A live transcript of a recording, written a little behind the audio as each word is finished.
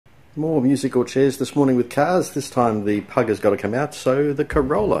More musical chairs this morning with cars. This time the Pug has got to come out so the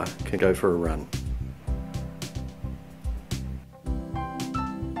Corolla can go for a run.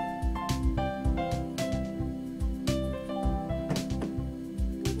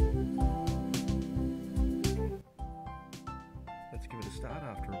 Let's give it a start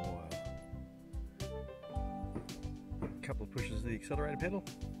after a while. A couple of pushes of the accelerator pedal.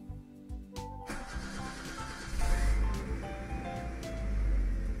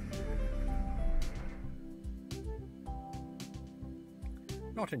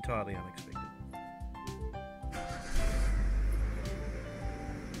 Not entirely unexpected.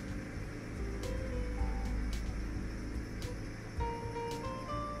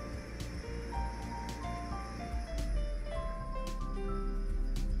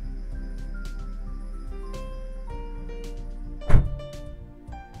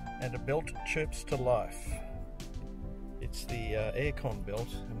 And a belt chirps to life. It's the aircon belt,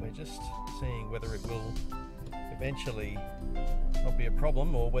 and we're just seeing whether it will eventually not be a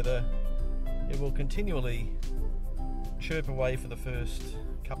problem or whether it will continually chirp away for the first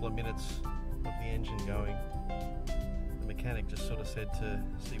couple of minutes of the engine going. The mechanic just sort of said to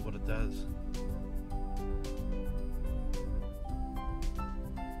see what it does.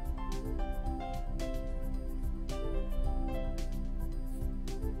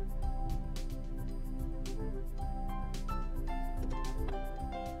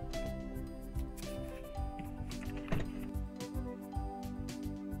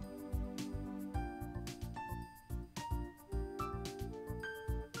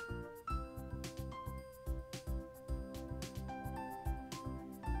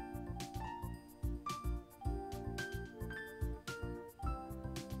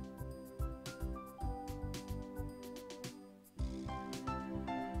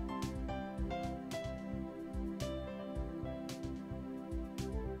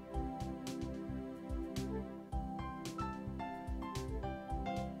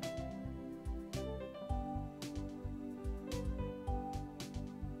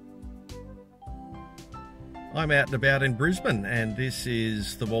 I'm out and about in Brisbane, and this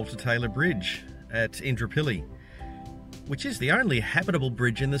is the Walter Taylor Bridge at Indooroopilly, which is the only habitable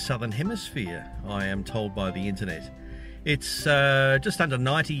bridge in the Southern Hemisphere, I am told by the internet. It's just under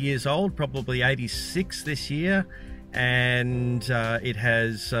 90 years old, probably 86 this year, and it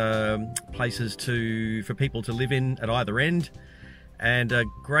has places for people to live in at either end, and a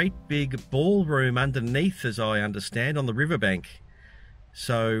great big ballroom underneath, as I understand, on the riverbank.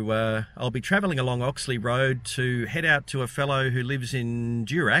 So I'll be travelling along Oxley Road to head out to a fellow who lives in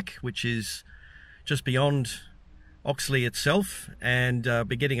Durack, which is just beyond Oxley itself, and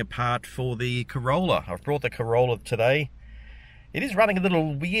be getting a part for the Corolla. I've brought the Corolla today. It is running a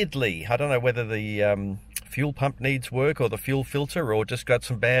little weirdly. I don't know whether the fuel pump needs work or the fuel filter or just got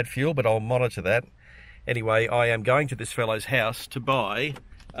some bad fuel, but I'll monitor that. Anyway, I am going to this fellow's house to buy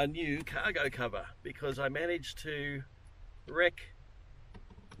a new cargo cover because I managed to wreck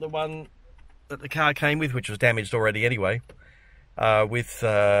the one that the car came with, which was damaged already anyway, with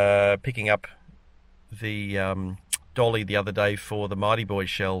picking up the dolly the other day for the Mighty Boy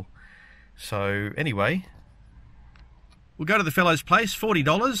shell. So anyway, we'll go to the fellow's place,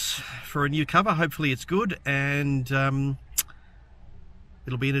 $40 for a new cover. Hopefully it's good, and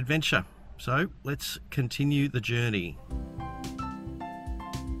it'll be an adventure. So let's continue the journey.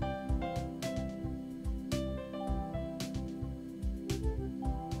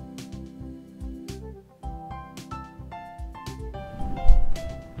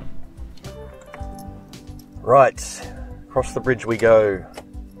 Right, across the bridge we go.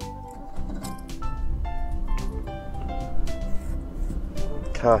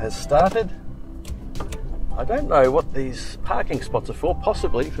 Car has started. I don't know what these parking spots are for,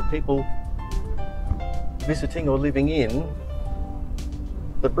 possibly for people visiting or living in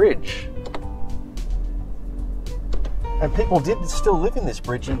the bridge. And people did still live in this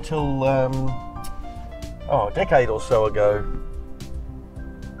bridge until a decade or so ago.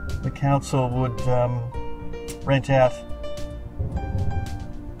 The council would rent out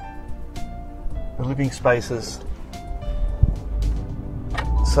the living spaces.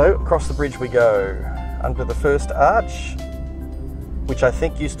 So across the bridge we go, under the first arch, which I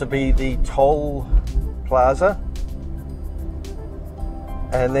think used to be the toll plaza,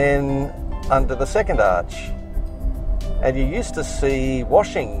 and then under the second arch. And you used to see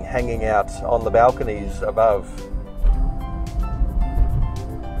washing hanging out on the balconies above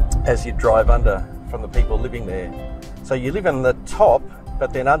as you drive under from the people living there. So you live in the top,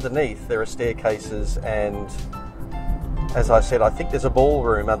 but then underneath there are staircases, and as I said, I think there's a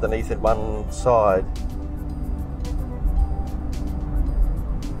ballroom underneath at one side.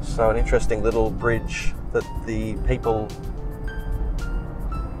 So an interesting little bridge that the people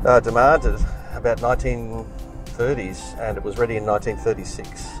demanded about 1930s, and it was ready in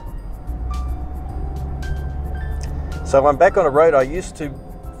 1936. So I'm back on a road I used to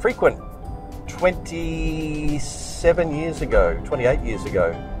frequent 28 years ago,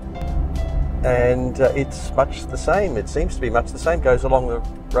 and it's much the same. It seems to be much the same. Goes along the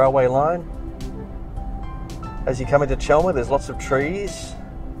railway line. As you come into Chelmer, there's lots of trees.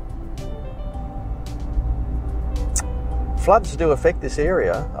 Floods do affect this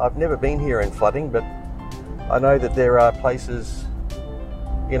area. I've never been here in flooding, but I know that there are places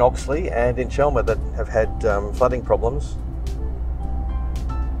in Oxley and in Chelmer that have had flooding problems.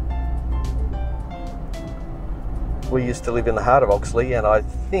 We used to live in the heart of Oxley, and I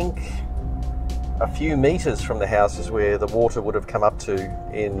think a few metres from the house is where the water would have come up to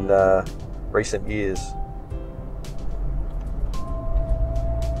in recent years.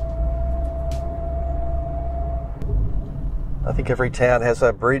 I think every town has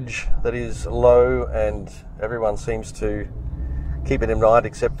a bridge that is low, and everyone seems to keep it in mind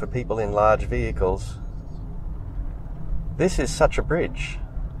except for people in large vehicles. This is such a bridge.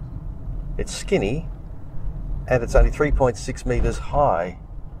 It's skinny, and it's only 3.6 metres high,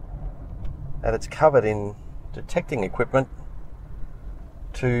 and it's covered in detecting equipment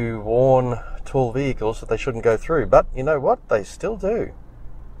to warn tall vehicles that they shouldn't go through. But you know what? They still do.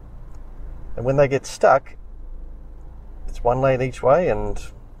 And when they get stuck, it's one lane each way and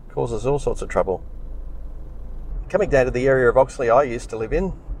causes all sorts of trouble. Coming down to the area of Oxley I used to live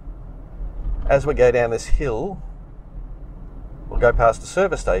in, as we go down this hill, we'll go past a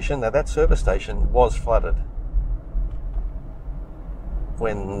service station. Now that service station was flooded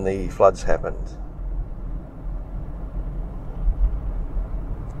when the floods happened.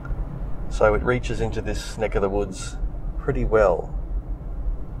 So it reaches into this neck of the woods pretty well.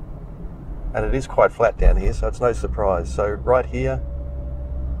 And it is quite flat down here, so it's no surprise. So right here,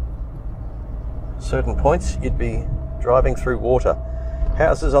 certain points you'd be driving through water.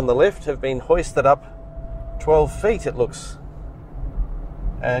 Houses on the left have been hoisted up 12 feet, it looks.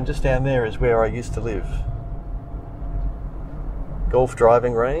 And just down there is where I used to live. Golf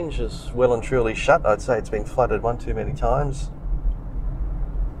driving range is well and truly shut. I'd say it's been flooded one too many times.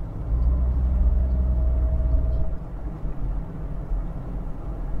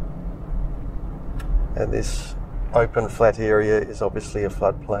 And this open flat area is obviously a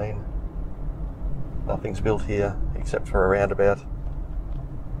floodplain. Nothing's built here except for a roundabout.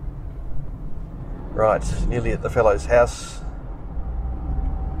 Right, nearly at the fellow's house.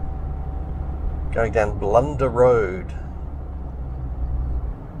 Going down Blunder Road.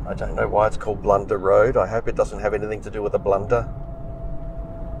 I don't know why it's called Blunder Road. I hope it doesn't have anything to do with a blunder.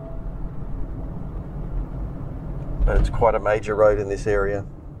 But it's quite a major road in this area.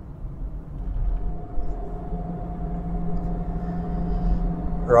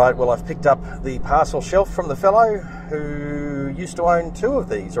 Right, well, I've picked up the parcel shelf from the fellow who used to own two of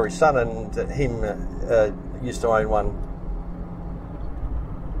these, or his son and him used to own one.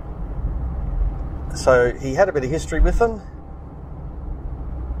 So he had a bit of history with them.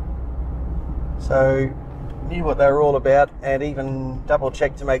 So knew what they were all about, and even double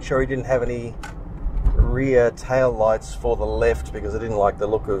checked to make sure he didn't have any rear tail lights for the left, because I didn't like the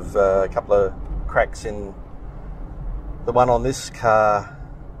look of a couple of cracks in the one on this car.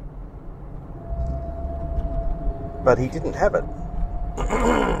 But he didn't have it.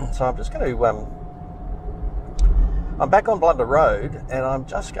 So I'm just going to I'm back on Blunder Road, and I'm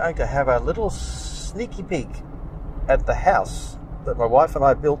just going to have a little sneaky peek at the house that my wife and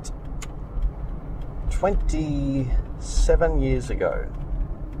I built 27 years ago.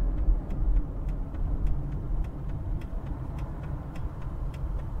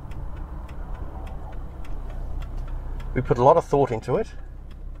 We put a lot of thought into it,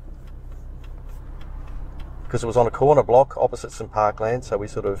 because it was on a corner block opposite some parkland, so we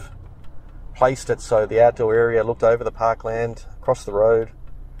sort of placed it so the outdoor area looked over the parkland, across the road.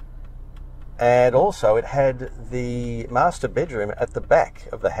 And also it had the master bedroom at the back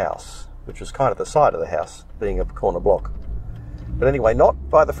of the house, which was kind of the side of the house, being a corner block. But anyway, not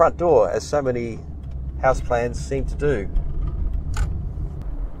by the front door, as so many house plans seem to do.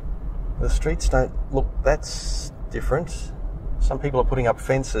 The streets don't look that different. Some people are putting up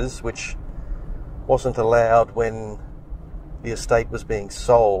fences, which wasn't allowed when the estate was being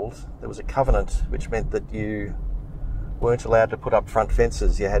sold. There was a covenant which meant that you weren't allowed to put up front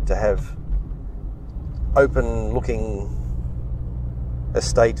fences. You had to have open looking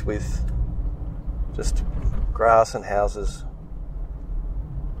estate with just grass and houses.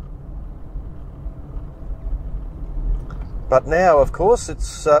 But now, of course,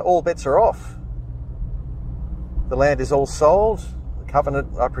 it's all bets are off. The land is all sold. The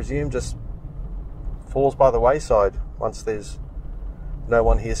covenant, I presume, just falls by the wayside once there's no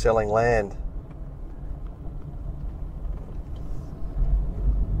one here selling land.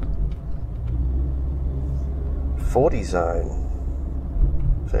 .40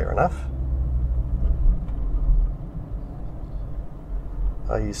 zone. Fair enough.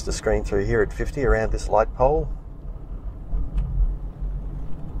 I used to screen through here at 50 around this light pole.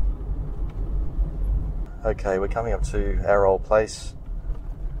 Okay, we're coming up to our old place.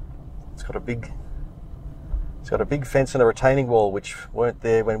 It's got a big fence and a retaining wall, which weren't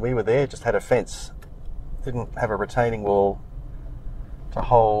there when we were there. It just had a fence. Didn't have a retaining wall to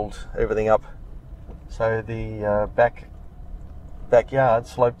hold everything up. So the backyard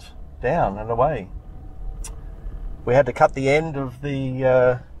sloped down and away. We had to cut the end of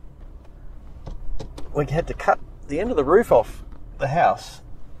the roof off the house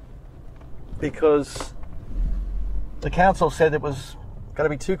because the council said it was going to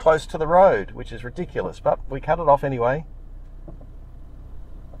be too close to the road, which is ridiculous, but we cut it off anyway.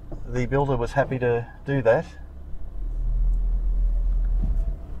 The builder was happy to do that.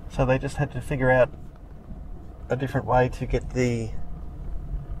 So they just had to figure out a different way to get the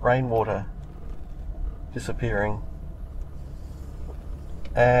rainwater disappearing.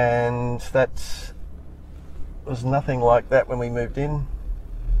 And that was nothing like that when we moved in.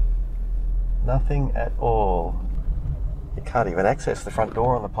 Nothing at all. You can't even access the front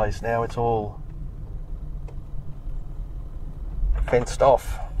door on the place now. It's all fenced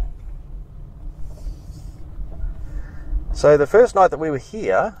off. So the first night that we were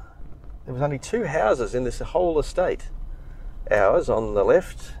here, there was only 2 houses in this whole estate. Ours on the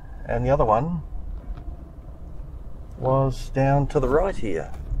left, and the other one was down to the right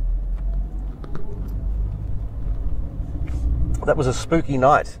here. That was a spooky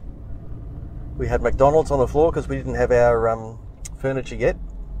night. We had McDonald's on the floor because we didn't have our furniture yet.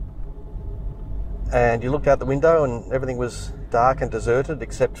 And you looked out the window and everything was dark and deserted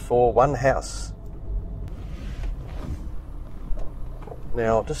except for one house.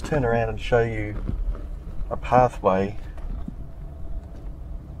 Now I'll just turn around and show you a pathway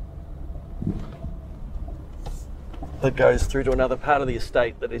that goes through to another part of the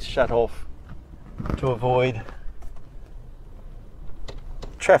estate that is shut off to avoid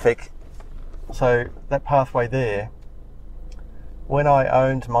traffic. So that pathway there, when I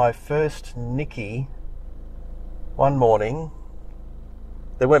owned my first Nicky one morning,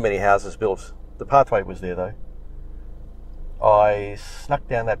 there weren't many houses built. The pathway was there though. I snuck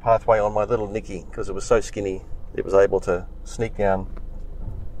down that pathway on my little Nicky because it was so skinny it was able to sneak down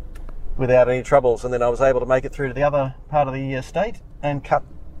without any troubles, and then I was able to make it through to the other part of the estate and cut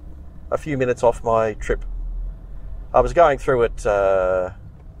a few minutes off my trip. I was going through at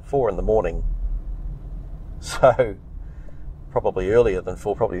 4 in the morning, so probably earlier than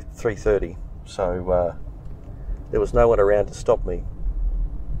 4, probably 3:30, so there was no one around to stop me.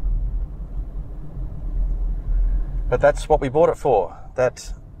 But that's what we bought it for,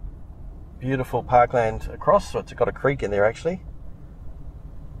 that beautiful parkland across. So it's got a creek in there actually.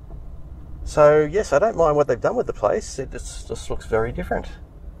 So yes, I don't mind what they've done with the place. It just looks very different.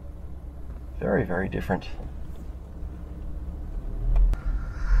 Very, very different.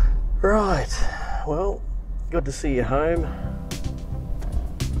 Right, well, good to see you home.